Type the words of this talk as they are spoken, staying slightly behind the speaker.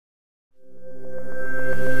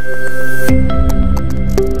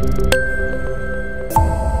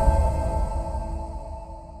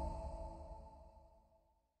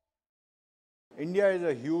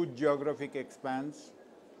huge geographic expanse,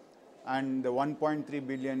 and the 1.3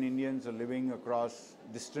 billion Indians are living across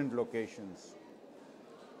distant locations.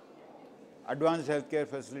 Advanced healthcare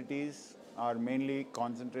facilities are mainly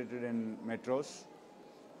concentrated in metros,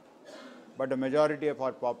 but a majority of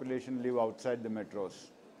our population live outside the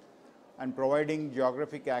metros. And providing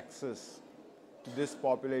geographic access to this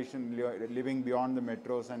population living beyond the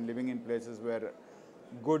metros and living in places where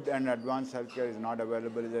good and advanced healthcare is not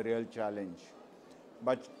available is a real challenge.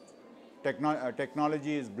 But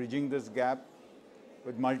technology is bridging this gap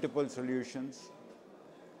with multiple solutions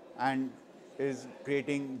and is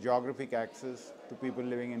creating geographic access to people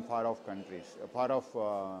living in far-off countries,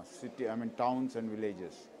 towns and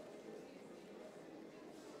villages.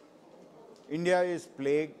 India is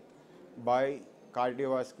plagued by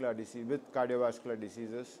cardiovascular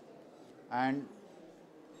diseases, and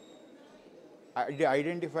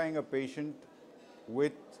identifying a patient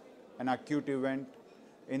with an acute event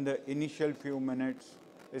in the initial few minutes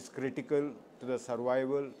is critical to the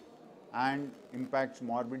survival and impacts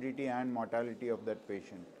morbidity and mortality of that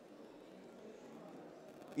patient.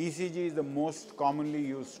 ECG is the most commonly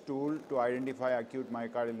used tool to identify acute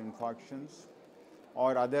myocardial infarctions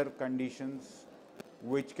or other conditions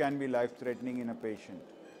which can be life-threatening in a patient.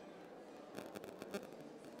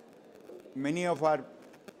 Many of our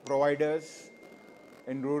providers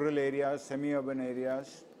in rural areas, semi-urban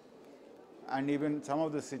areas, and even some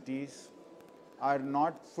of the cities are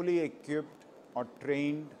not fully equipped or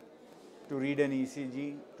trained to read an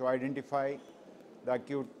ECG to identify the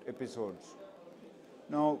acute episodes.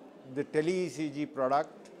 Now, the tele-ECG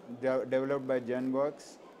product developed by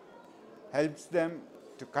GenWorks helps them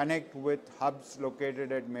to connect with hubs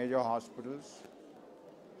located at major hospitals.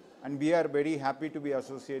 And we are very happy to be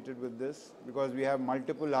associated with this because we have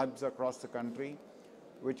multiple hubs across the country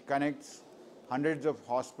which connects hundreds of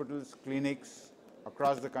hospitals, clinics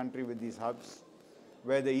across the country with these hubs,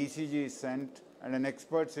 where the ECG is sent and an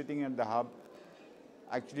expert sitting at the hub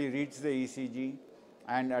actually reads the ECG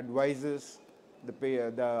and advises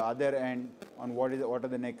the other end on what are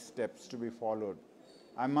the next steps to be followed.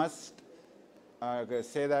 I must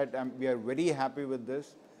say that we are very happy with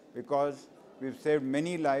this because we've saved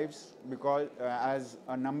many lives because as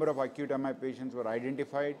a number of acute MI patients were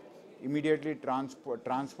identified, immediately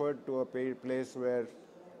transferred to a place where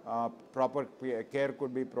proper care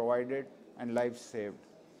could be provided and lives saved.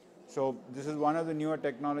 So this is one of the newer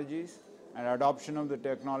technologies, and adoption of the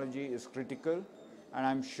technology is critical, and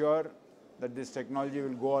I'm sure that this technology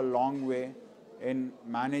will go a long way in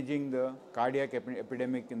managing the cardiac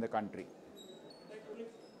epidemic in the country.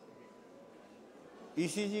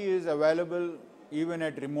 ECG is available even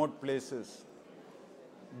at remote places.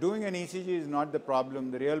 Doing an ECG is not the problem.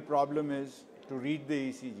 The real problem is to read the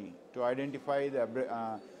ECG, to identify the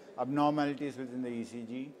abnormalities within the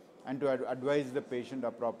ECG, and to advise the patient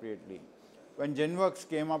appropriately. When GenWorks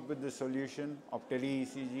came up with the solution of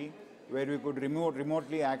tele-ECG, where we could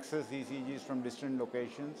remotely access ECGs from distant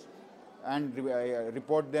locations and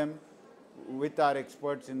report them with our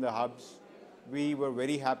experts in the hubs, we were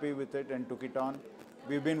very happy with it and took it on.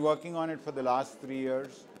 We've been working on it for the last 3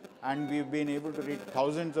 years, and we've been able to read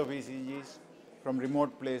thousands of ECGs from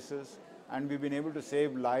remote places, and we've been able to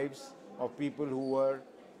save lives of people who were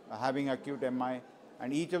having acute MI,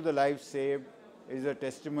 and each of the lives saved is a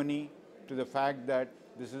testimony to the fact that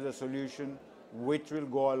this is a solution which will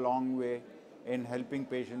go a long way in helping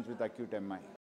patients with acute MI.